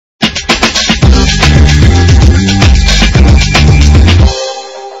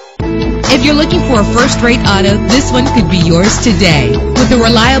If you're looking for a first-rate auto, this one could be yours today. With a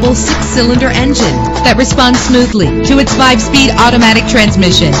reliable 6-cylinder engine that responds smoothly to its 5-speed automatic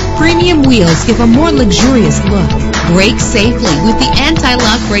transmission. Premium wheels give a more luxurious look. Brake safely with the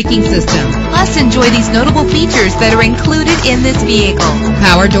anti-lock braking system. Plus, enjoy these notable features that are included in this vehicle: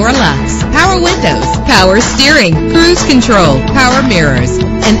 power door locks, power windows, power steering, cruise control, power mirrors,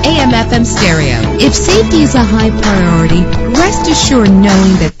 and AM/FM stereo. If safety is a high priority, rest assured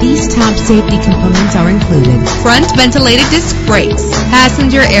knowing that these top safety components are included: front ventilated disc brakes,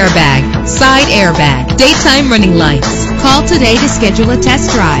 passenger airbag, side airbag, daytime running lights. Call today to schedule a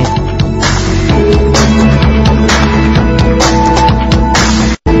test drive.